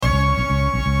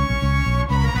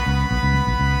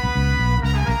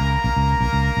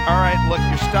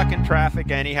stuck in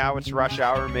traffic anyhow. It's rush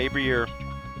hour. Maybe you're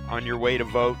on your way to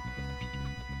vote.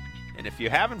 And if you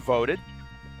haven't voted,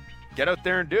 get out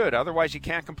there and do it. Otherwise, you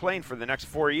can't complain for the next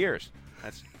 4 years.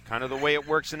 That's kind of the way it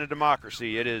works in a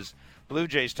democracy. It is Blue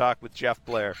Jays Talk with Jeff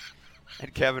Blair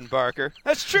and Kevin Barker.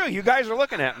 That's true. You guys are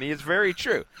looking at me. It's very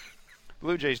true.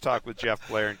 Blue Jays Talk with Jeff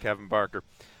Blair and Kevin Barker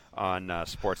on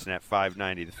Sportsnet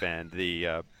 590 The Fan.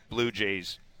 The Blue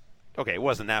Jays, okay, it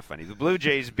wasn't that funny. The Blue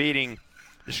Jays beating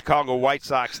the Chicago White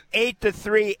Sox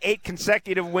 8-3, 8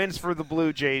 consecutive wins for the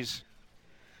Blue Jays.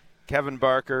 Kevin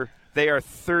Barker, they are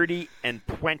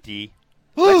 30-20.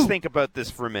 Woo! Let's think about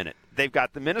this for a minute. They've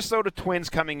got the Minnesota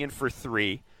Twins coming in for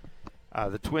 3.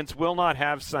 The Twins will not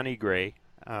have Sonny Gray.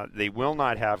 They will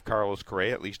not have Carlos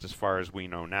Correa, at least as far as we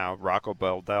know now. Rocco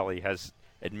Baldelli has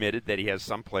admitted that he has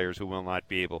some players who will not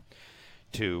be able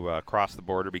to cross the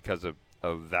border because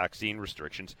of vaccine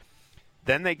restrictions.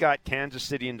 Then they got Kansas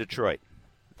City and Detroit.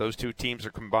 Those two teams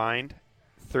are combined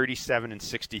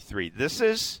 37-63. This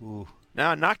is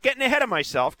now not getting ahead of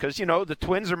myself because the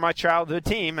Twins are my childhood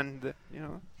team, and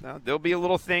there'll be a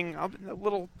little thing, a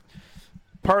little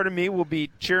part of me will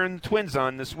be cheering the Twins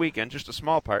on this weekend, just a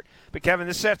small part. But Kevin,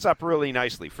 this sets up really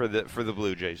nicely for the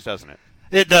Blue Jays, doesn't it?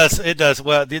 It does.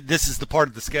 Well, this is the part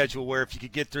of the schedule where if you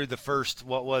could get through the first,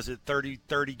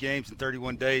 30 games in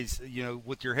 31 days,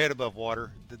 with your head above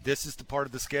water, this is the part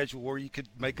of the schedule where you could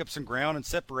make up some ground and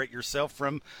separate yourself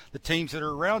from the teams that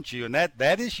are around you. And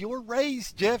that is your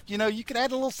race, Jeff. You could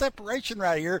add a little separation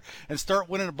right here and start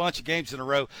winning a bunch of games in a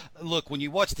row. Look, when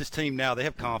you watch this team now, they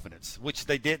have confidence, which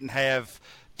they didn't have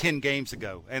 10 games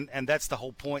ago. And that's the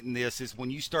whole point in this is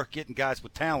when you start getting guys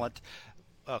with talent,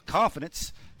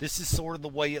 confidence, this is sort of the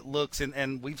way it looks,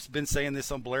 and we've been saying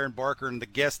this on Blair and Barker and the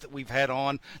guests that we've had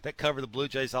on that cover the Blue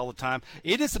Jays all the time.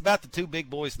 It is about the two big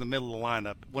boys in the middle of the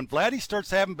lineup. When Vladdy starts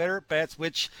having better at-bats,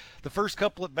 which the first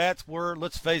couple at-bats were,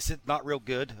 let's face it, not real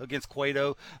good against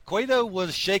Cueto. Cueto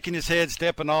was shaking his head,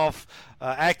 stepping off,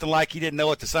 acting like he didn't know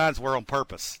what the signs were on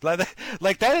purpose.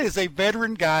 Like that is a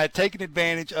veteran guy taking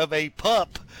advantage of a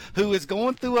pup who is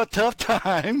going through a tough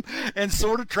time and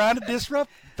sort of trying to disrupt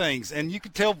things. And you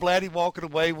could tell Vladdy walking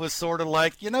away was sort of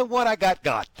like, you know what, I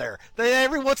got there.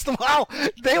 Every once in a while,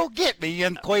 they'll get me.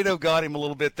 And Cueto got him a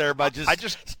little bit there by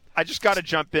I just got to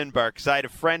jump in, Bart, because I had a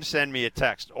friend send me a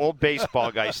text. Old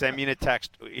baseball guy sent me a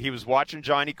text. He was watching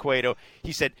Johnny Cueto.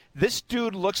 He said, this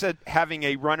dude looks at having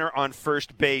a runner on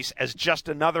first base as just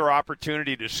another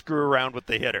opportunity to screw around with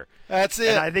the hitter. That's it.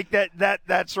 And I think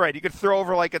that's right. He could throw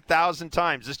over like 1,000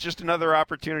 times. It's just another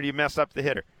opportunity to mess up the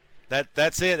hitter.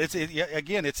 That's it.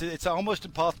 It's almost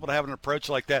impossible to have an approach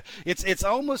like that. It's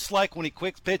almost like when he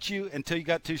quick pitch you until you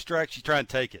got 2 strikes, you try and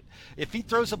take it. If he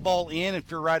throws a ball in, if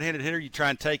you're a right-handed hitter, you try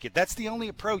and take it. That's the only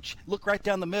approach. Look right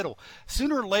down the middle.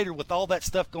 Sooner or later, with all that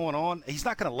stuff going on, he's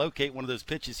not going to locate one of those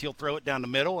pitches. He'll throw it down the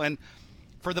middle, and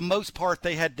for the most part,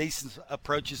 they had decent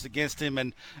approaches against him,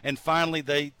 and finally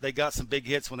they got some big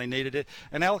hits when they needed it.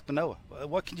 And Alek Manoah,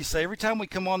 what can you say? Every time we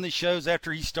come on these shows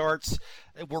after he starts,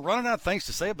 we're running out of things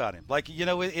to say about him. Like,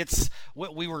 it's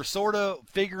we were sort of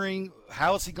figuring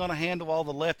how is he going to handle all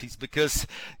the lefties because,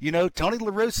 Tony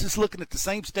La Russa is looking at the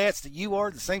same stats that you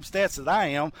are, the same stats that I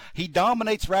am. He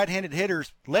dominates right-handed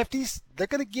hitters. Lefties, they're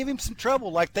going to give him some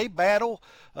trouble. Like, they battle.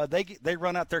 They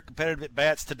run out their competitive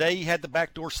at-bats. Today he had the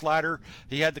backdoor slider.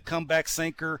 He had the comeback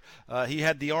sinker. He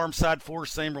had the arm side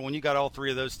four-seamer. When you got all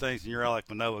three of those things and you're Alek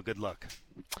Manoah, good luck.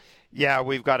 Yeah,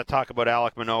 we've got to talk about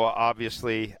Alek Manoah.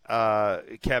 Obviously,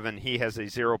 Kevin, he has a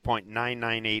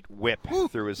 0.998 whip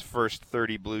through his first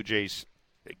 30 Blue Jays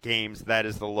games. That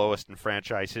is the lowest in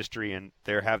franchise history, and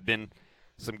there have been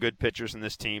some good pitchers in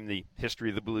this team. The history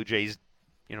of the Blue Jays,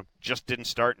 just didn't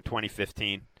start in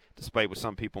 2015, despite what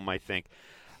some people might think.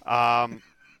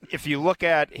 If you look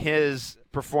at his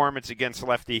performance against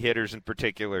lefty hitters in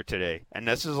particular today, and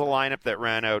this is a lineup that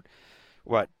ran out,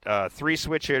 3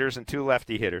 switch hitters and 2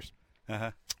 lefty hitters.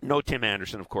 Uh-huh. No Tim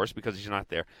Anderson, of course, because he's not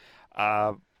there.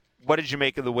 What did you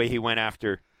make of the way he went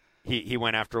after he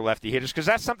went after lefty hitters? Because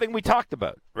that's something we talked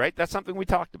about, right? That's something we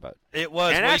talked about. It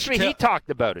was, and actually he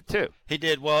talked about it too. He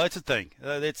did. Well, it's a thing.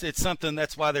 It's something.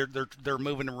 That's why they're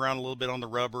moving him around a little bit on the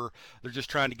rubber. They're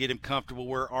just trying to get him comfortable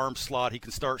where arm slot he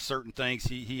can start certain things.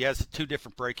 He has 2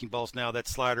 different breaking balls now. That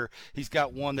slider. He's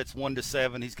got one that's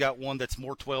 1-7. He's got one that's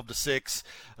more 12-6.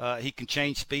 He can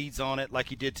change speeds on it like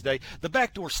he did today. The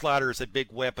backdoor slider is a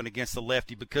big weapon against the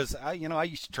lefty because I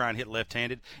used to try and hit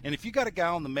left-handed, and if you got a guy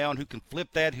on the mound who can flip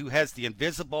that, who has the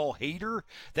invisible hater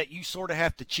that you sort of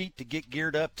have to cheat to get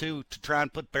geared up to, to try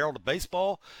and put barrel to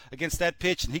baseball against that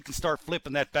pitch, and he can start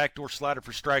flipping that backdoor slider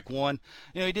for strike one.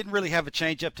 He didn't really have a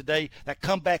changeup today. That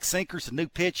comeback sinker's a new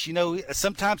pitch.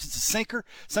 Sometimes it's a sinker,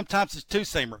 sometimes it's a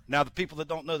two-seamer. Now, the people that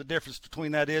don't know the difference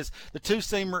between that is the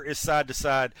two-seamer is side to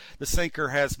side. The sinker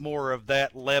has more of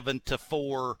that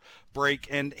 11-4 break,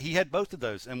 and he had both of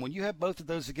those. And when you have both of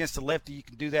those against a lefty, you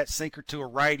can do that sinker to a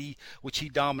righty, which he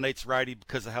dominates righty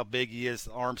because of how big he is,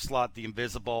 the arm slot, the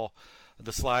invisible,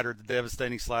 the slider, the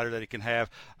devastating slider that he can have.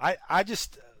 I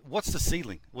just what's the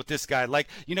ceiling with this guy?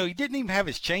 He didn't even have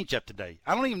his changeup today.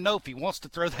 I don't even know if he wants to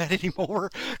throw that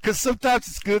anymore because sometimes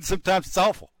it's good, sometimes it's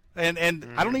awful. And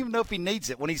I don't even know if he needs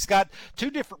it. When he's got two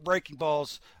different breaking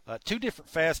balls, two different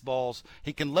fastballs,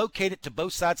 he can locate it to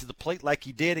both sides of the plate like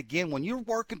he did. Again, when you're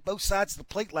working both sides of the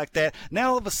plate like that,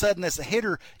 now all of a sudden as a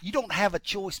hitter, you don't have a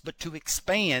choice but to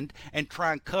expand and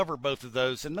try and cover both of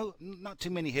those. And not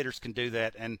too many hitters can do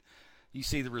that. And you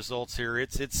see the results here.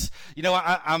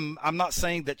 I'm not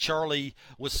saying that Charlie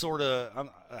was sort of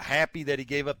happy that he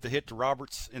gave up the hit to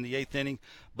Roberts in the 8th inning,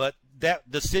 but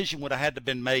that decision would have had to have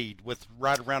been made with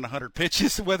right around 100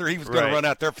 pitches, whether he was going to run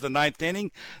out there for the 9th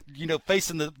inning,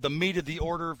 facing the meat of the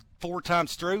order 4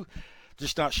 times through.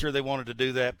 Just not sure they wanted to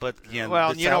do that, but again,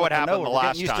 well, you know what happened the last time.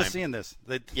 We're getting used to seeing this.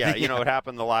 You know what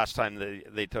happened the last time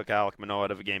they took Alek Manoah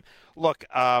out of a game. Look,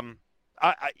 I'm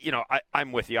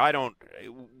with you.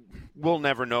 We'll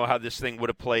never know how this thing would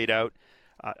have played out.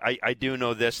 I do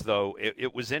know this, though.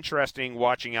 It was interesting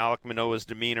watching Alek Manoah's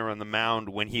demeanor on the mound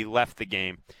when he left the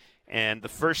game. And the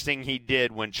first thing he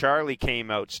did when Charlie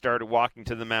came out, started walking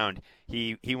to the mound,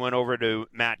 he went over to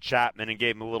Matt Chapman and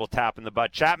gave him a little tap in the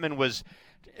butt. Chapman was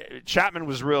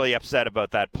really upset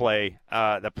about that play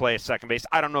at second base.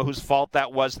 I don't know whose fault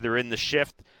that was. They're in the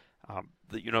shift.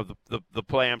 The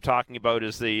play I'm talking about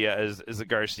is the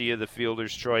Garcia, the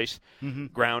fielder's choice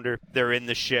grounder. They're in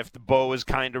the shift. Bo is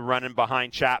kind of running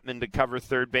behind Chapman to cover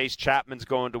third base. Chapman's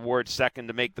going towards second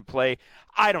to make the play.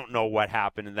 I don't know what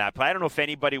happened in that play. I don't know if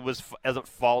anybody was at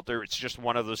fault or it's just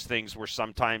one of those things where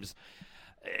sometimes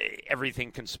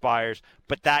everything conspires,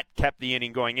 but that kept the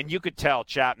inning going. And you could tell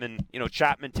Chapman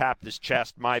tapped his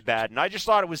chest, my bad. And I just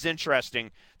thought it was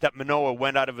interesting that Manoah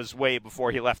went out of his way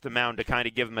before he left the mound to kind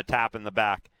of give him a tap in the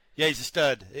back. Yeah, he's a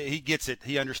stud. He gets it.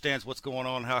 He understands what's going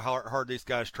on, how hard these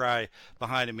guys try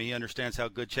behind him. He understands how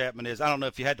good Chapman is. I don't know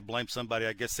if you had to blame somebody.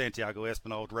 I guess Santiago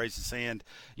Espinal would raise his hand.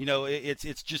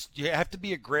 It's just you have to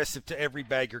be aggressive to every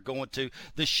bag you're going to.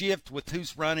 The shift with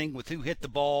who's running, with who hit the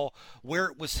ball, where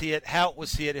it was hit, how it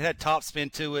was hit. It had top spin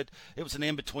to it. It was an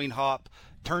in-between hop.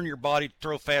 Turn your body,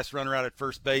 throw a fast runner out at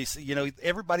first base.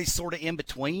 Everybody's sort of in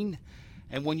between.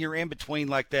 And when you're in between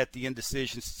like that, the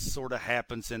indecision sort of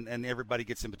happens, and everybody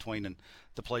gets in between, and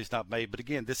the play's not made. But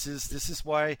again, this is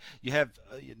why you have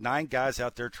 9 guys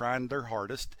out there trying their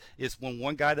hardest. Is when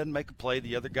one guy doesn't make a play,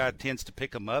 the other guy tends to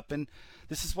pick them up, and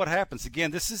this is what happens.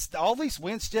 Again, this is all these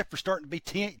wins, Jeff, are starting to be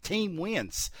team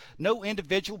wins. No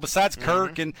individual besides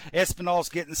Kirk and Espinal's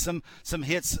getting some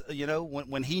hits.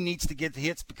 When he needs to get the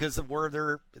hits because of where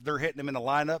they're hitting him in the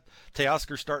lineup.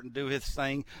 Teoscar's starting to do his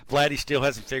thing. Vladdy still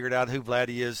hasn't figured out who Vladdy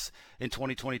is in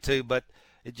 2022, but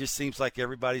it just seems like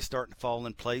everybody's starting to fall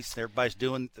in place. Everybody's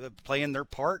playing their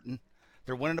part, and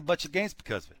they're winning a bunch of games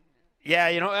because of it. Yeah,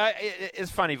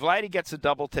 it's funny. Vladdy gets a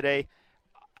double today,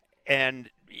 and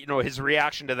his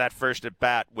reaction to that first at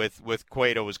bat with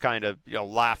Cueto was kind of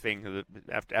laughing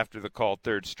after the called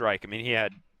third strike. I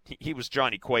mean, he was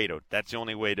Johnny Cueto. That's the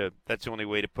only way to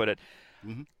put it.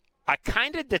 Mm-hmm. I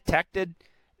kind of detected.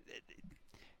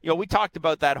 We talked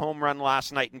about that home run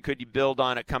last night, and could you build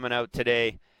on it coming out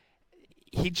today?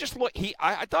 He just looked.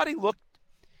 I thought he looked.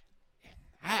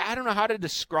 I don't know how to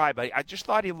describe it. I just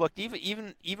thought he looked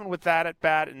even with that at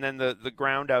bat and then the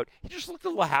ground out. He just looked a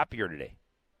little happier today.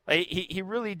 He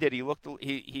really did. He looked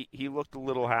a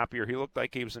little happier. He looked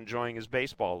like he was enjoying his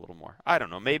baseball a little more. I don't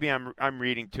know. Maybe I'm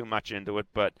reading too much into it,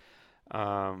 but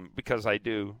because I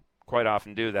do quite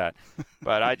often do that.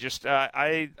 But I just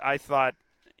I thought.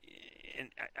 And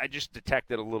I just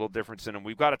detected a little difference in him.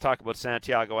 We've got to talk about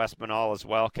Santiago Espinal as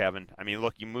well, Kevin. I mean,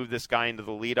 look, you move this guy into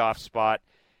the leadoff spot,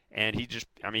 and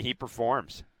he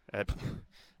performs.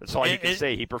 That's all you can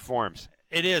say. He performs.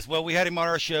 It is. Well, we had him on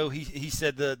our show. He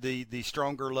said the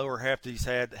stronger lower half that he's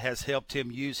had has helped him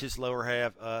use his lower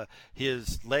half.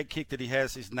 His leg kick that he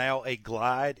has is now a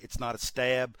glide. It's not a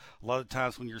stab. A lot of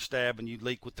times when you're stabbing, you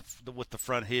leak with the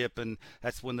front hip, and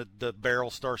that's when the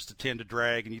barrel starts to tend to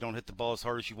drag, and you don't hit the ball as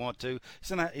hard as you want to.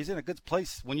 He's in a good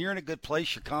place. When you're in a good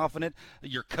place, you're confident.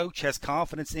 Your coach has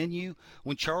confidence in you.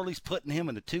 When Charlie's putting him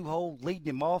in the 2-hole, leading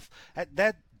him off,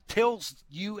 that tells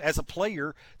you as a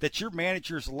player that your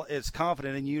manager is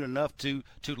confident in you enough to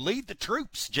lead the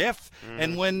troops, Jeff.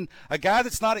 And when a guy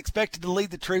that's not expected to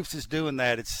lead the troops is doing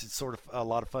that, it's sort of a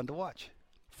lot of fun to watch.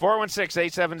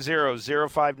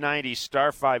 416-870-0590,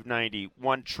 star 590,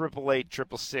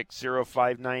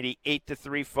 1-888-666-0590,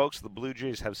 8-3, folks. The Blue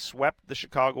Jays have swept the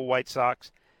Chicago White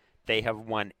Sox. They have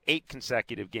won 8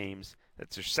 consecutive games.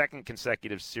 That's their second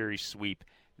consecutive series sweep.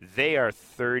 They are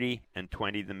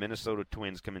 30-20. The Minnesota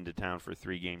Twins come into town for a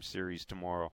 3-game series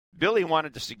tomorrow. Billy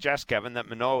wanted to suggest, Kevin, that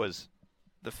Manoah's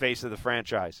the face of the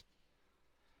franchise.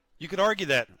 You could argue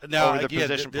that. Now, over the again,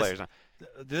 position players.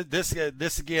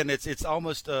 This again, it's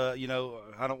almost I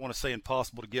don't want to say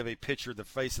impossible to give a pitcher the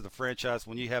face of the franchise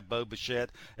when you have Bo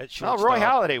Bichette at shortstop. Well, Roy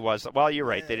Halladay was. Well, you're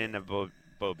right. They didn't have Bo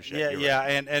Bichette. Yeah,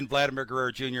 right. and Vladimir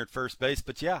Guerrero Jr. at first base.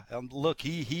 But yeah, look,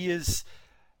 he is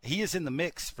in the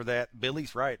mix for that.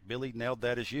 Billy's right. Billy nailed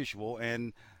that as usual,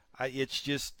 and it's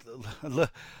just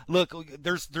look.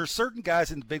 There's certain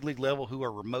guys in the big league level who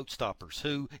are remote stoppers.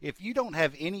 Who, if you don't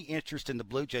have any interest in the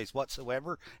Blue Jays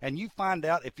whatsoever, and you find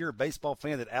out if you're a baseball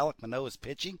fan that Alek Manoah is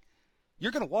pitching,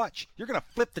 you're going to watch. You're going to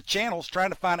flip the channels trying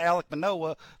to find Alek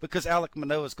Manoah because Alek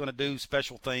Manoah is going to do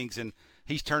special things, and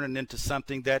he's turning into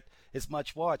something that is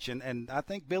much watch. And I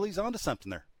think Billy's onto something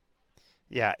there.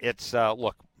 Yeah, it's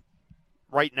look.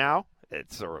 Right now,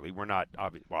 it's early.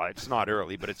 It's not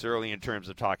early, but it's early in terms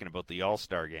of talking about the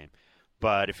All-Star game.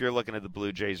 But if you're looking at the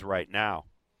Blue Jays right now,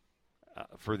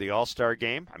 for the All-Star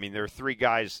game, I mean, there are 3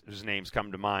 guys whose names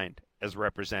come to mind as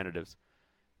representatives.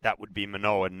 That would be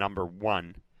Manoah, number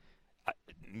 1,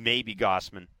 maybe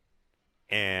Gausman,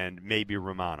 and maybe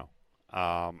Romano.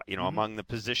 Among the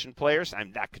position players,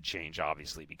 that could change,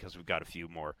 obviously, because we've got a few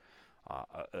more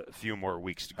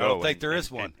weeks to go. I don't think there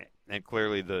is one. And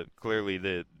clearly the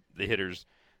hitters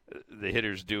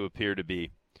do appear to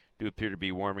be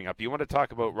warming up. You want to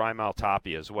talk about Raimel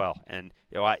Tapia as well, and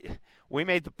we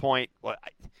made the point.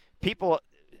 People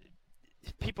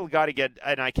got to get,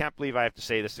 and I can't believe I have to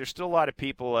say this. There's still a lot of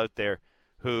people out there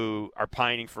who are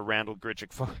pining for Randal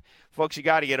Grichuk. Folks, you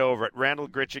got to get over it. Randal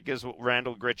Grichuk is what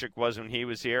Randal Grichuk was when he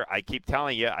was here. I keep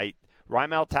telling you,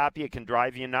 Raimel Tapia can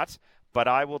drive you nuts. But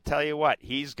I will tell you what,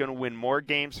 he's going to win more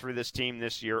games for this team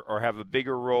this year or have a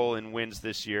bigger role in wins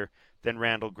this year than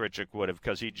Randal Grichuk would have,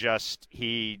 because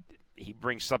he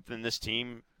brings something this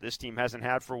team hasn't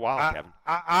had for a while, Kevin.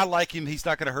 I like him. He's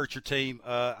not going to hurt your team.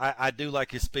 I do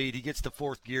like his speed. He gets to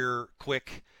fourth gear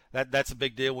quick. That's a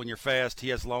big deal when you're fast. He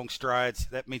has long strides.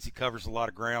 That means he covers a lot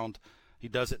of ground. He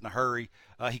does it in a hurry.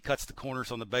 He cuts the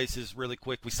corners on the bases really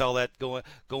quick. We saw that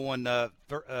going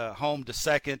home to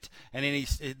second, and then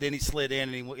he slid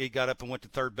in and he got up and went to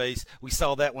third base. We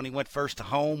saw that when he went first to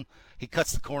home. He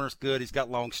cuts the corners good. He's got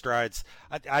long strides.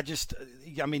 I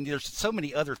mean, there's so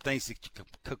many other things that you could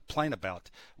complain about.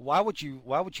 Why would you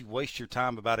waste your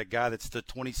time about a guy that's the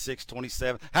 26,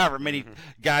 27, however many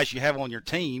guys you have on your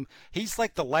team? He's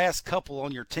like the last couple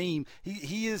on your team.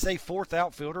 He is a fourth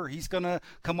outfielder. He's going to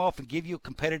come off and give you a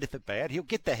competitive at bat. He'll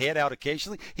get the head out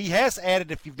occasionally. He has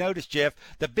added, if you've noticed, Jeff,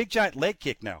 the big giant leg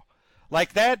kick now.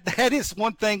 Like that is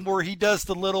one thing where he does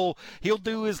he'll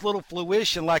do his little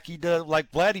fruition like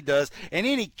Vladdy does, and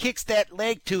then he kicks that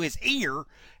leg to his ear,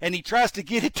 and he tries to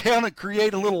get it down and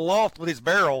create a little loft with his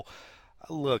barrel.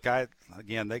 Look,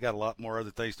 they got a lot more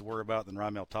other things to worry about than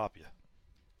Raimel Tapia.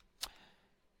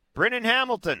 Brennan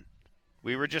Hamilton,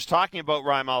 we were just talking about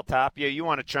Raimel Tapia. You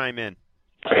want to chime in?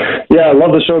 Yeah, I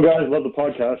love the show, guys. Love the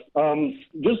podcast.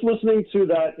 Just listening to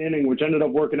that inning, which ended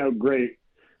up working out great,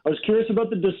 I was curious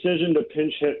about the decision to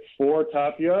pinch hit for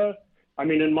Tapia. I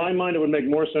mean, in my mind, it would make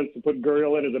more sense to put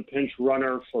Gurriel in as a pinch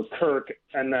runner for Kirk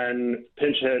and then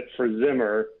pinch hit for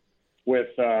Zimmer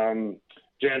with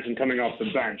Jansen coming off the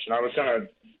bench. And I was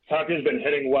Tapia's been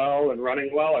hitting well and running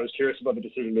well. I was curious about the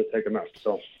decision to take him out.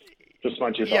 So just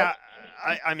my 2 thoughts. Yeah,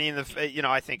 I mean,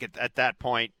 I think at that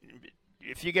point,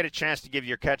 if you get a chance to give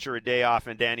your catcher a day off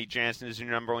and Danny Jansen is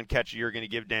your number 1 catcher, you're going to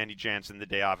give Danny Jansen the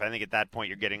day off. I think at that point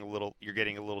you're getting a little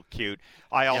cute.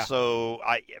 I also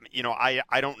I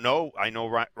don't know. I know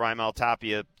Raimel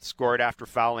Tapia scored after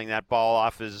fouling that ball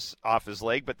off his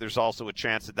leg, but there's also a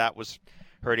chance that was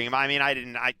hurting him. I mean,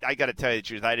 I got to tell you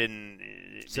the truth.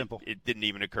 Simple. It didn't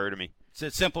even occur to me.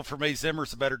 It's simple for me.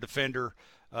 Zimmer's a better defender.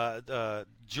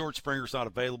 George Springer's not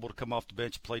available to come off the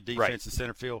bench and play defense in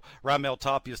center field. Raimel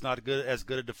Tapia is not as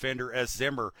good a defender as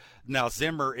Zimmer. Now,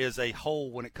 Zimmer is a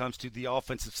hole when it comes to the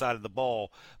offensive side of the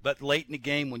ball. But late in the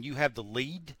game, when you have the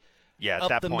lead, Yeah, at up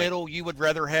that the point. middle, you would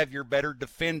rather have your better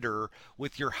defender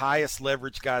with your highest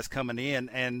leverage guys coming in,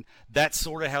 and that's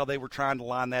sort of how they were trying to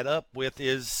line that up with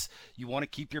is you want to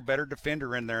keep your better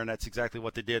defender in there, and that's exactly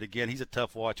what they did. Again, he's a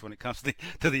tough watch when it comes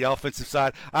to the offensive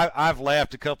side. I've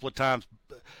laughed a couple of times.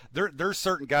 There's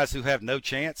certain guys who have no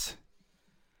chance.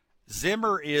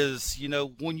 Zimmer is,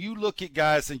 when you look at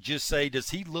guys and just say, does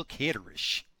he look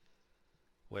hitterish?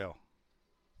 Well,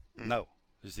 no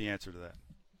is the answer to that.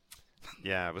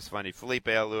 Yeah, it was funny. Felipe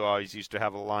Alou always used to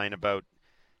have a line about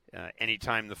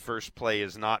anytime the first play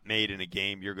is not made in a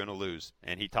game, you're going to lose.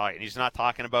 And he's not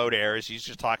talking about errors. He's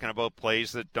just talking about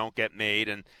plays that don't get made.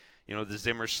 And the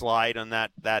Zimmer slide on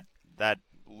that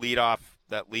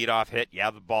leadoff hit.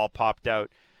 Yeah, the ball popped out.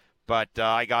 But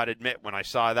I got to admit, when I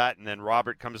saw that, and then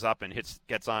Robert comes up and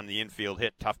gets on the infield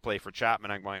hit, tough play for Chapman.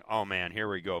 I'm going, oh man, here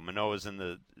we go. Manoah's in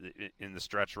the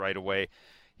stretch right away.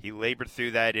 He labored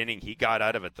through that inning. He got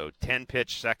out of it, though.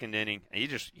 10-pitch second inning. And he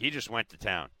just went to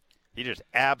town. He just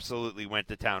absolutely went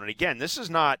to town. And, again, this is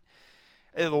not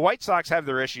 – the White Sox have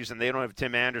their issues, and they don't have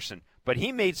Tim Anderson. But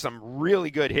he made some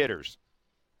really good hitters.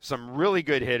 A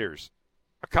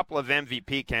couple of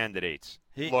MVP candidates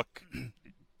look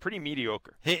pretty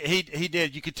mediocre. He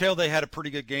did. You could tell they had a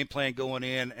pretty good game plan going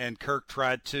in, and Kirk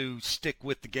tried to stick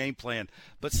with the game plan.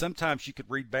 But sometimes you could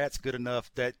read bats good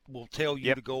enough that will tell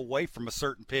you to go away from a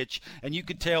certain pitch, and you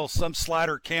could tell some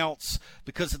slider counts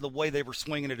because of the way they were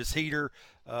swinging at his heater.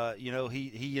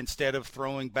 He instead of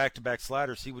throwing back-to-back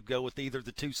sliders, he would go with either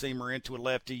the two-seamer into a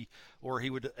lefty or he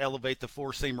would elevate the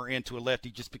four-seamer into a lefty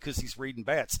just because he's reading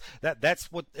bats.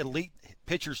 That's what elite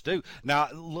pitchers do. Now,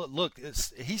 look,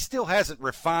 he still hasn't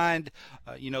refined,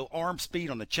 arm speed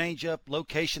on the changeup,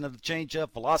 location of the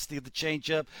changeup, velocity of the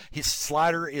changeup. His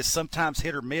slider is sometimes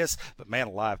hit or miss, but man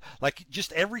alive, like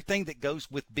just everything that goes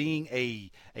with being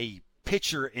a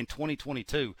pitcher in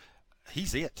 2022,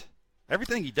 he's it.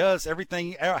 Everything he does,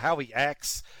 everything, how he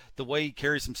acts, the way he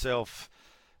carries himself,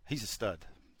 he's a stud.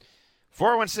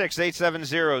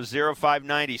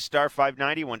 416-870-0590, star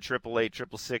 590,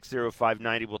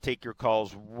 1-888-666-0590. We'll take your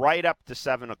calls right up to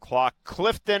 7 o'clock.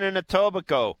 Clifton and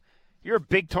Etobicoke. You're a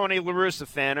big Tony La Russa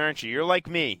fan, aren't you? You're like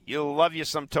me. You love you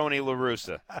some Tony La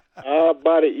Russa. Oh,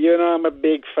 buddy, I'm a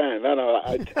big fan. I know.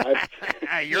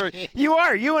 You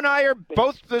are. You and I are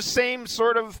both the same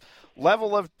sort of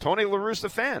level of Tony La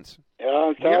Russa fans. Yeah,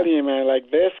 I'm telling you, man,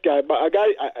 like this guy. But I'll tell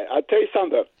you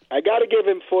something. I got to give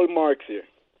him full marks here.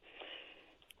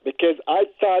 Because I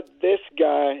thought this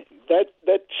guy, that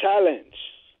challenge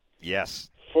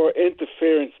for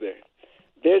interference there,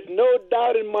 there's no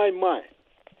doubt in my mind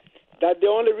that the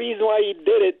only reason why he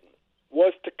did it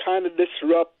was to kind of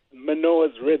disrupt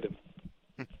Manoah's rhythm.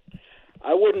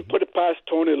 I wouldn't put it past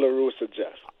Tony La Russa,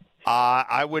 Jeff.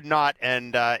 I would not,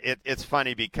 and it's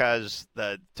funny because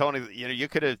Tony, you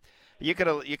could have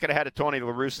had a Tony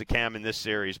La Russa cam in this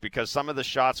series because some of the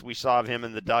shots we saw of him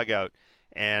in the dugout.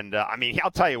 And, I'll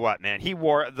tell you what, man, he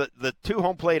wore the two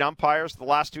home plate umpires, the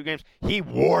last two games, he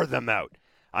wore them out.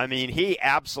 He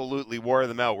absolutely wore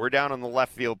them out. We're down in the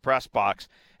left field press box,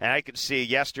 and I could see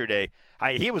yesterday,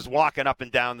 he was walking up and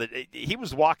down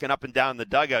the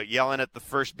dugout yelling at the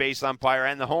first base umpire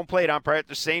and the home plate umpire at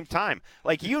the same time.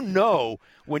 Like,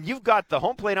 when you've got the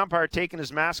home plate umpire taking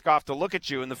his mask off to look at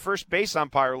you and the first base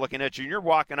umpire looking at you and you're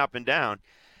walking up and down.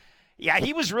 Yeah,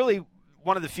 he was really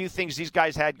one of the few things these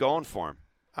guys had going for him.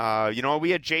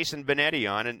 We had Jason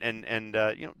Benetti on, and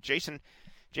Jason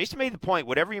made the point,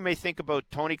 whatever you may think about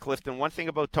Tony Clifton, one thing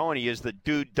about Tony is the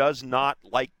dude does not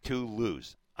like to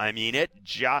lose.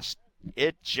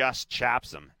 It just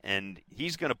chaps him, and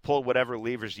he's going to pull whatever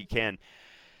levers he can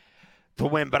to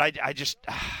win. But I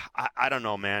don't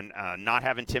know, man. Not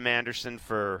having Tim Anderson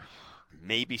for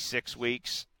maybe 6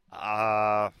 weeks,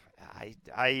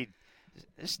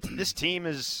 this team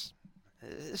is –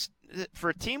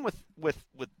 for a team with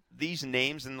these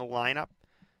names in the lineup,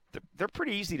 they're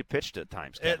pretty easy to pitch to at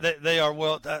times. They are.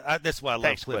 Well, that's why I love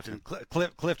Thanks, Clifton.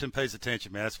 Clifton pays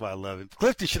attention, man. That's why I love him.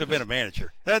 Clifton should have been a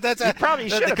manager. He probably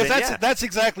should have been, that's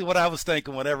exactly what I was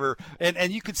thinking whenever.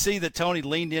 And you could see that Tony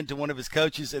leaned into one of his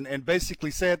coaches and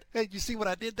basically said, "Hey, you see what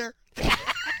I did there?"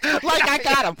 Like, I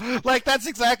got him. Like, that's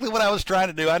exactly what I was trying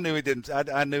to do. I knew he didn't.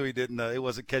 I knew he didn't. It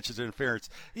wasn't catches interference.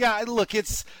 Yeah, look,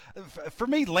 it's for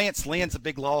me. Lance Lynn's a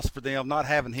big loss for them. Not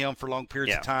having him for long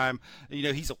periods of time.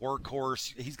 He's a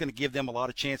workhorse. He's going to give them a lot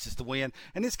of chances to win.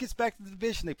 And this gets back to the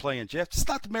division they play in, Jeff. It's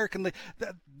not the American League.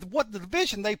 What the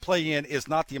division they play in is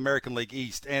not the American League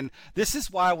East. And this is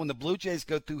why when the Blue Jays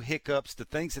go through hiccups, the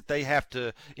things that they have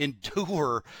to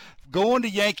endure, going to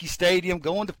Yankee Stadium,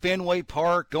 going to Fenway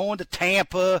Park, going to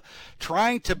Tampa,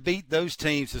 trying to beat those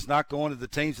teams is not going to the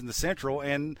teams in the Central.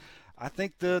 And I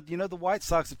think the White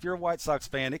Sox, if you're a White Sox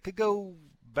fan, it could go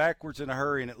backwards in a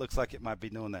hurry, and it looks like it might be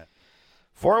doing that.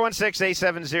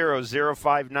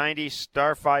 416-870-0590,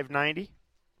 star 590,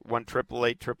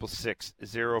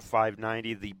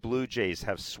 1-888-666-0590. The Blue Jays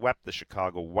have swept the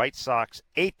Chicago White Sox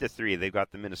 8-3. They've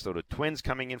got the Minnesota Twins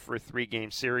coming in for a 3-game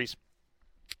series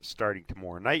starting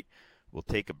tomorrow night. We'll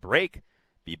take a break.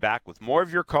 Be back with more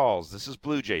of your calls. This is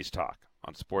Blue Jays Talk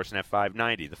on Sportsnet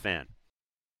 590, The Fan.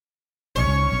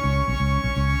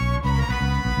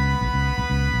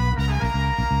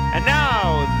 And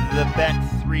now, the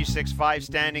Bet365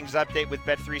 standings update with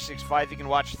Bet365. You can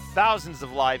watch thousands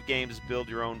of live games, build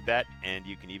your own bet, and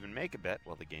you can even make a bet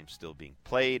while the game's still being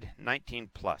played.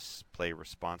 19 plus. Play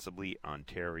responsibly.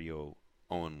 Ontario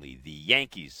only. The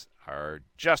Yankees are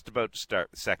just about to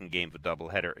start the second game of a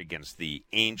doubleheader against the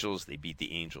Angels. They beat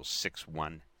the Angels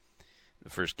 6-1. The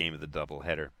first game of the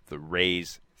doubleheader. The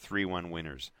Rays 3-1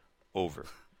 winners over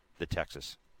the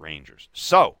Texas Rangers.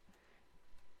 So,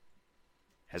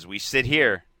 as we sit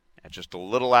here at just a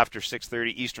little after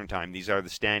 6:30 Eastern Time, these are the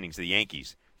standings. The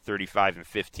Yankees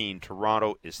 35-15.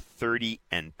 Toronto is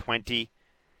 30-20.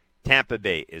 Tampa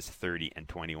Bay is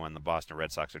 30-21. The Boston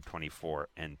Red Sox are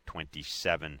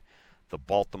 24-27. The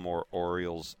Baltimore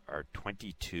Orioles are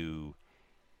 22-30.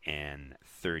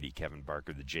 Kevin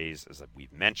Barker, the Jays, as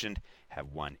we've mentioned,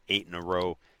 have won 8 in a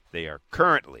row. They are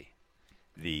currently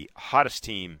the hottest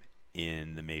team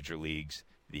in the major leagues.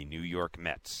 The New York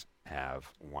Mets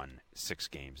have won 6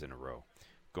 games in a row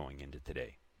going into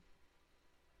today.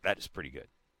 That is pretty good.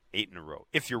 8 in a row.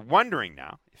 If you're wondering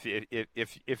now,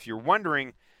 if you're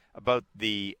wondering about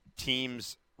the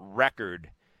team's record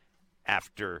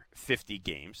after 50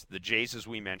 games, the Jays, as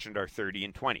we mentioned, are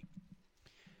 30-20.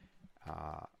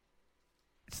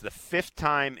 It's the 5th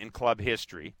time in club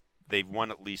history they've won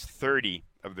at least 30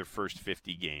 of their first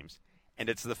 50 games, and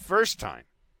it's the first time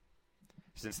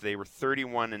since they were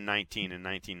 31-19 in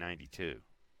 1992.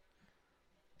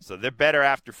 So they're better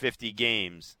after 50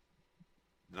 games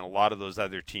than a lot of those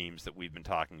other teams that we've been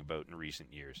talking about in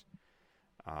recent years.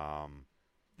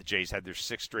 The Jays had their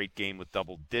 6th straight game with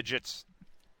double-digit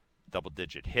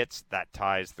hits. That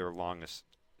ties their longest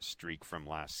streak from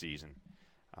last season.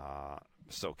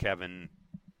 So, Kevin,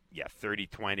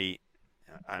 30-20.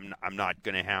 I'm not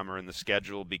going to hammer in the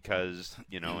schedule because,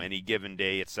 any given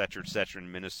day, et cetera, in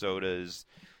Minnesota is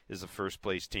a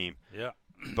first-place team. Yeah.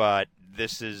 But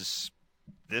this is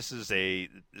a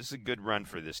good run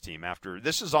for this team.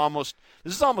 This is almost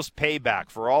payback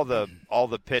for all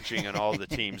the pitching and all the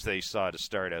teams they saw to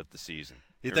start out the season.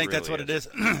 You think that's what it is?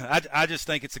 I just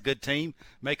think it's a good team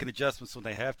making adjustments when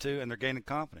they have to, and they're gaining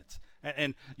confidence.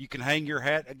 And you can hang your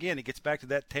hat. Again, it gets back to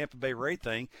that Tampa Bay Ray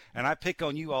thing. And I pick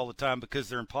on you all the time because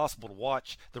they're impossible to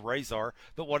watch, the Rays are.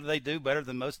 But what do better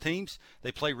than most teams?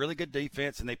 They play really good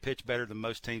defense, and they pitch better than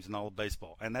most teams in all of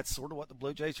baseball. And that's sort of what the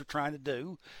Blue Jays are trying to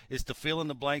do, is to fill in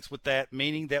the blanks with that,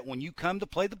 meaning that when you come to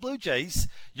play the Blue Jays,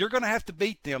 you're going to have to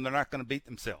beat them. They're not going to beat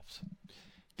themselves.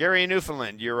 Gary in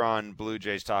Newfoundland, you're on Blue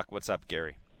Jays Talk. What's up,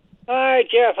 Gary? Hi,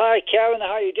 Jeff. Hi, Kevin.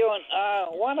 How you doing? I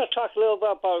want to talk a little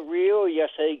bit about Rio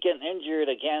yesterday getting injured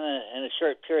again in a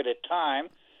short period of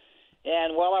time.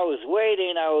 And while I was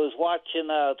waiting, I was watching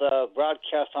the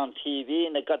broadcast on TV,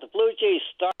 and they got the Blue Jays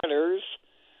starters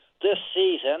this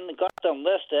season. They got them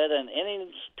listed, and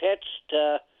innings pitched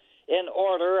in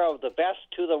order of the best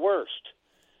to the worst.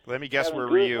 Let me guess where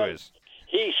Ryu is.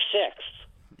 He's 6th.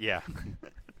 Yeah.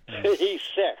 He's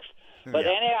 6th. But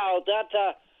anyhow,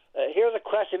 that... here's a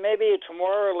question. Maybe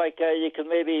tomorrow, you can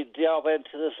maybe delve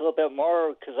into this a little bit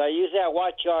more, because I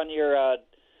watch you on your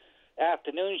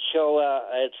afternoon show.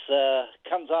 It's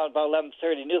comes out about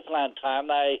 11:30 Newfoundland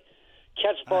time. I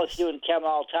catch both you and Kevin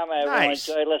all the time. I really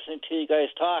enjoy listening to you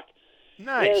guys talk.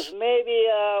 Nice. Is maybe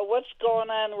what's going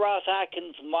on in Ross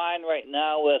Atkins' mind right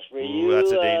now with Ryu? Ooh,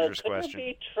 that's a dangerous question. Could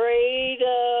we trade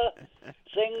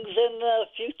things in the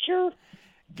future?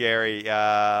 Gary,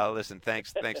 listen,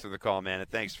 thanks for the call, man, and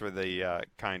thanks for the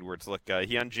kind words. Look,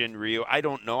 Hyunjin Ryu, I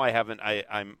don't know.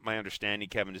 My understanding,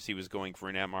 Kevin, is he was going for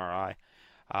an MRI.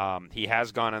 He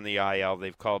has gone on the IL.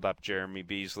 They've called up Jeremy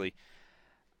Beasley.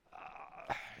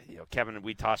 Kevin,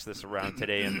 we tossed this around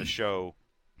today in the show.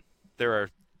 There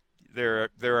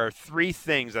are 3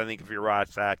 things I think if you're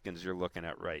Ross Atkins you're looking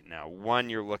at right now. One,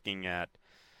 you're looking at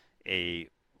a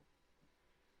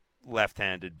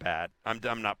left-handed bat.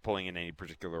 I'm not pulling in any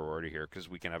particular order here because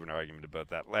we can have an argument about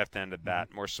that. Left-handed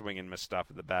bat, more swing and miss stuff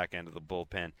at the back end of the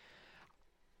bullpen.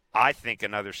 I think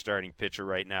another starting pitcher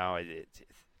right now, I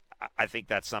think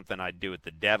that's something I'd do at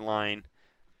the deadline.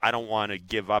 I don't want to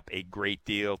give up a great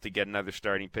deal to get another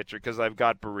starting pitcher because I've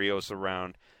got Barrios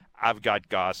around. I've got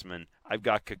Gausman. I've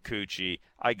got Kikuchi,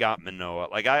 I got Manoah.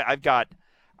 Like I've got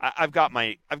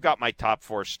my top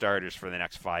 4 starters for the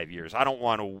next 5 years. I don't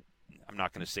want to. I'm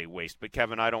not going to say waste, but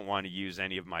Kevin, I don't want to use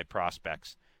any of my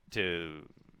prospects to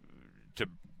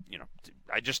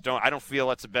I just don't. I don't feel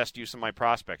that's the best use of my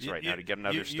prospects right now to get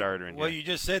another starter in. Well, here. you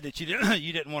just said that you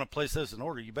didn't want to place those in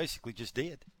order. You basically just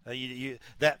did.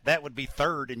 That would be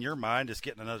third in your mind, is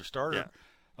getting another starter.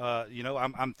 Yeah.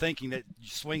 I'm thinking that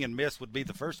swing and miss would be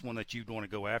the first one that you'd want to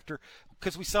go after,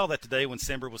 because we saw that today when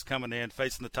Simber was coming in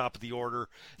facing the top of the order.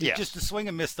 Yeah. Just the swing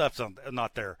and miss stuff's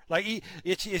not there. Like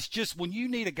it's just when you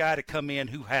need a guy to come in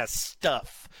who has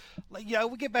stuff. Like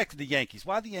we get back to the Yankees.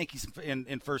 Why the Yankees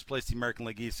in first place in the American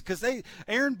League East? Because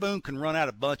Aaron Boone can run out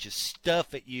a bunch of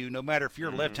stuff at you, no matter if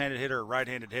you're a left-handed hitter or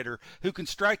right-handed hitter, who can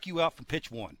strike you out from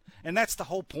pitch one. And that's the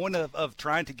whole point of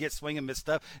trying to get swing and miss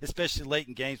stuff, especially late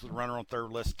in games with a runner on third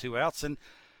with less than 2 outs. And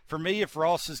for me, if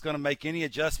Ross is going to make any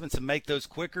adjustments and make those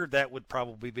quicker, that would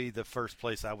probably be the first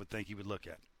place I would think he would look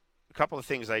at. A couple of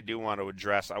things I do want to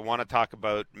address. I want to talk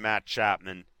about Matt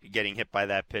Chapman getting hit by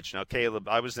that pitch. Now, Caleb,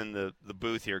 I was in the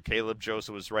booth here. Caleb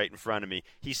Joseph was right in front of me.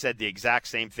 He said the exact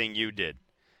same thing you did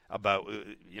about,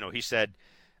 he said,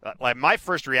 like, my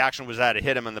first reaction was that it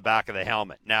hit him in the back of the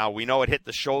helmet. Now, we know it hit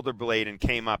the shoulder blade and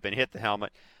came up and hit the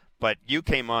helmet. But you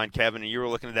came on, Kevin, and you were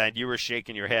looking at that, and you were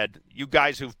shaking your head. You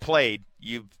guys who've played,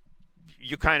 you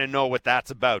kind of know what that's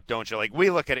about, don't you? Like,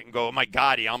 we look at it and go, oh, my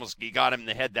God, he got him in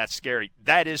the head. That's scary.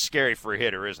 That is scary for a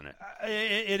hitter, isn't it?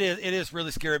 It is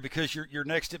really scary, because your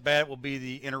next at bat will be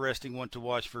the interesting one to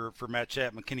watch for Matt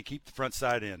Chapman. Can he keep the front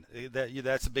side in?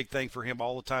 That's a big thing for him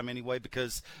all the time anyway,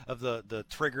 because of the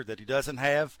trigger that he doesn't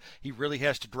have. He really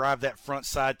has to drive that front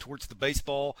side towards the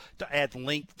baseball to add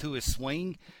length to his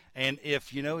swing. And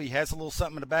if, he has a little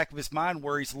something in the back of his mind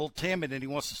where he's a little timid and he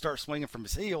wants to start swinging from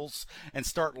his heels and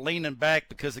start leaning back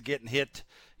because of getting hit,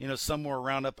 somewhere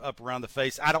around up around the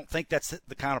face, I don't think that's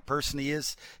the kind of person he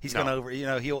is. He's going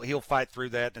to he'll fight through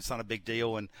that, and it's not a big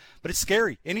deal. But it's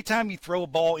scary. Anytime you throw a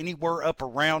ball anywhere up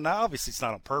around, now obviously it's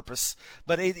not on purpose,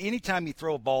 but anytime you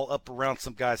throw a ball up around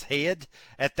some guy's head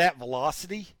at that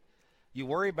velocity, you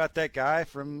worry about that guy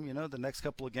from, the next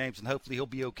couple of games, and hopefully he'll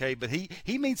be okay. But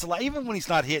he means a lot, even when he's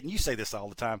not hitting. You say this all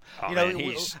the time.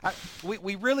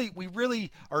 We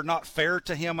really are not fair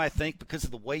to him, I think, because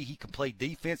of the way he can play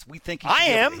defense. We think he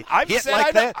can hit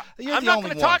like that. I'm not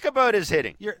going to talk about his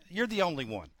hitting. You're the only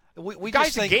one. We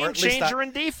guy's just a think, game changer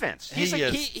in defense. He's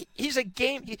a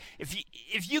game.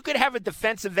 If you could have a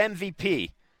defensive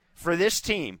MVP for this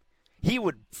team, he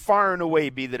would far and away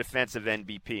be the defensive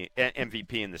MVP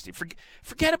in this team.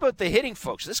 Forget about the hitting,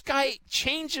 folks. This guy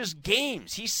changes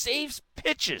games. He saves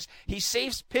pitches. He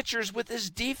saves pitchers with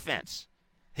his defense.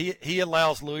 He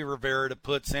allows Luis Rivera to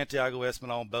put Santiago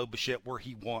Espinal and Bo Bichette where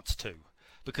he wants to,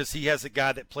 because he has a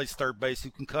guy that plays third base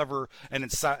who can cover an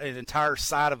entire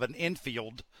side of an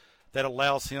infield that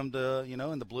allows him to,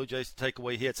 and the Blue Jays to take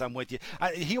away hits. I'm with you.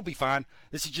 He'll be fine.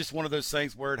 This is just one of those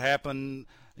things where it happened.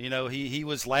 He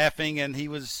was laughing and he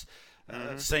was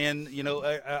saying,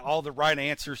 all the right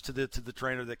answers to the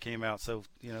trainer that came out. So,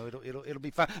 it'll be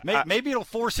fine. Maybe it'll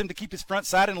force him to keep his front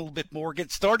side in a little bit more,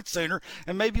 get started sooner,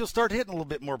 and maybe he'll start hitting a little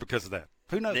bit more because of that.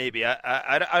 Who knows? Maybe.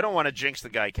 I don't want to jinx the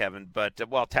guy, Kevin, but,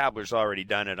 Tabler's already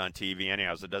done it on TV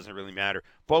anyhow, so it doesn't really matter.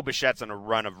 Bo Bichette's on a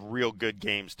run of real good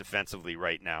games defensively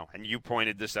right now, and you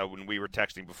pointed this out when we were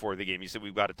texting before the game. You said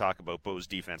we've got to talk about Bo's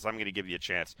defense. I'm going to give you a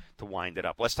chance to wind it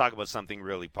up. Let's talk about something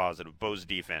really positive, Bo's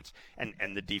defense and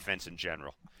the defense in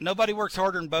general. Nobody works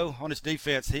harder than Bo on his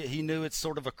defense. He knew it's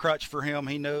sort of a crutch for him.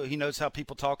 He knows how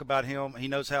people talk about him. He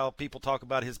knows how people talk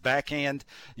about his backhand.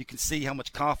 You can see how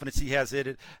much confidence he has in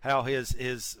it, how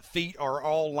his feet are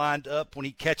all lined up when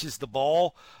he catches the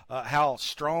ball, how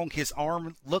strong his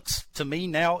arm looks to me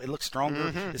now. It looks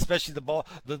stronger, especially the ball.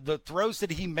 The throws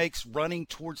that he makes running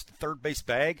towards the third base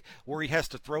bag, where he has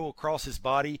to throw across his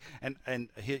body and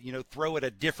throw at a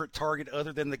different target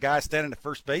other than the guy standing at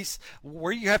first base,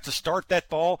 where you have to start that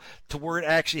ball to where it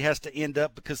actually has to end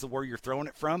up because of where you're throwing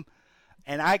it from.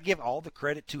 And I give all the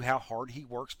credit to how hard he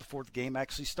works before the game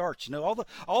actually starts.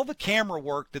 All the camera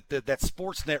work that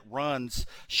Sportsnet runs,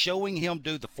 showing him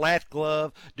do the flat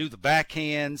glove, do the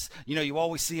backhands. You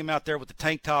always see him out there with the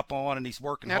tank top on, and he's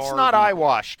working hard. That's not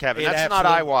eyewash, Kevin. That's not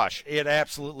eyewash. It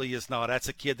absolutely is not. That's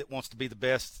a kid that wants to be the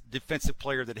best defensive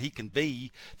player that he can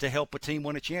be to help a team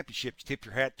win a championship. You tip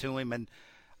your hat to him, and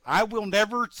I will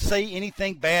never say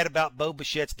anything bad about Bo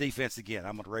Bichette's defense again.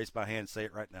 I'm going to raise my hand and say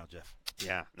it right now, Jeff.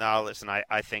 Yeah. No, listen,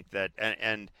 I think that,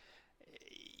 and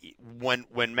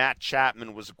when Matt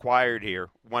Chapman was acquired here,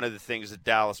 one of the things that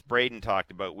Dallas Braden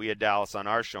talked about, we had Dallas on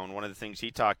our show, and one of the things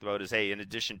he talked about is, hey, in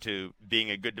addition to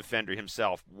being a good defender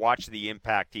himself, watch the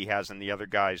impact he has on the other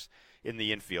guys in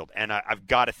the infield. And I've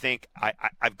got to think,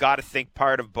 I've got to think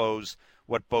part of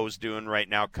what Bo's doing right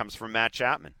now comes from Matt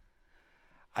Chapman.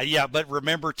 Yeah, but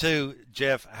remember too,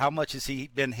 Jeff, how much has he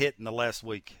been hit in the last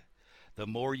week? The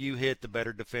more you hit, the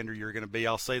better defender you're going to be.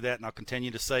 I'll say that, and I'll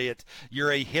continue to say it.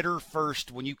 You're a hitter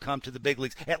first when you come to the big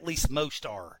leagues. At least most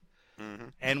are. Mm-hmm.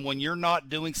 And when you're not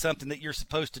doing something that you're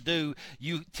supposed to do,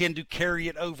 you tend to carry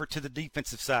it over to the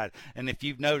defensive side. And if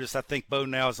you've noticed, I think Bo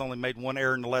now has only made one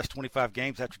error in the last 25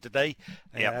 games after today.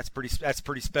 Yeah, that's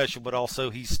pretty special. But also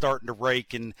he's starting to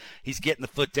rake, and he's getting the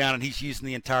foot down, and he's using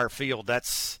the entire field.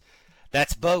 That's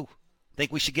Bo. I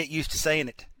think we should get used to saying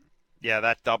it. Yeah,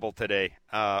 that double today,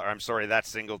 that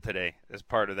single today, as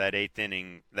part of that eighth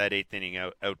inning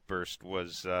outburst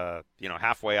was,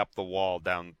 halfway up the wall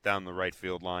down the right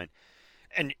field line,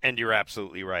 and you're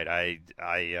absolutely right.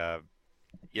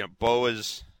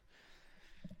 Bo's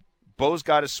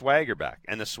got his swagger back,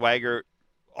 and the swagger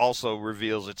also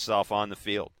reveals itself on the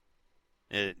field.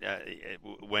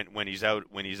 When he's out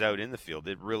in the field,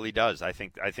 it really does. I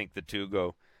think the two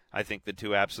go. I think the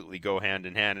two absolutely go hand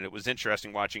in hand, and it was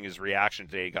interesting watching his reaction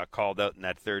today. He got called out in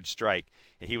that third strike,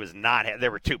 and he was not. There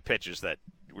were two pitches that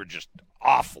were just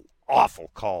awful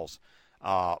calls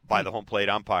by the home plate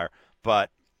umpire.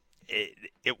 But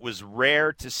it was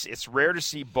rare to see. It's rare to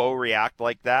see Bo react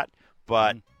like that.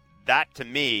 But that to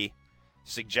me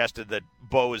suggested that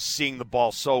Bo is seeing the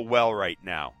ball so well right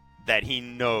now that he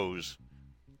knows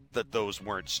that those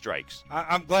weren't strikes.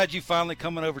 I'm glad you finally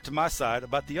coming over to my side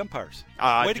about the umpires.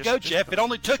 Way to go, Jeff. It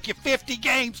only took you 50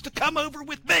 games to come over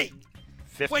with me.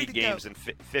 50 games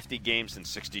in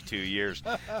 62 years.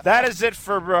 That is it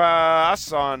for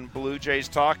us on Blue Jays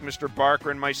Talk. Mr.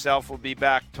 Barker and myself will be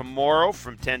back tomorrow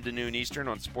from 10 to noon Eastern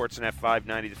on Sportsnet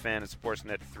 590 The Fan and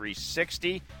Sportsnet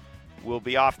 360. We'll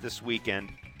be off this weekend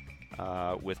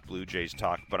with Blue Jays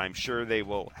Talk, but I'm sure they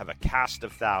will have a cast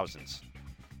of thousands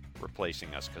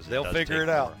replacing us because they'll figure it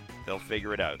out. They'll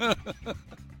figure it out.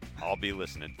 I'll be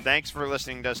listening. Thanks for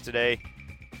listening to us today.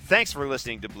 Thanks for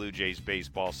listening to Blue Jays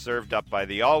Baseball, served up by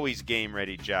the always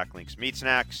game-ready Jack Link's Meat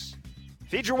Snacks.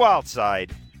 Feed your wild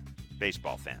side,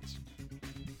 baseball fans.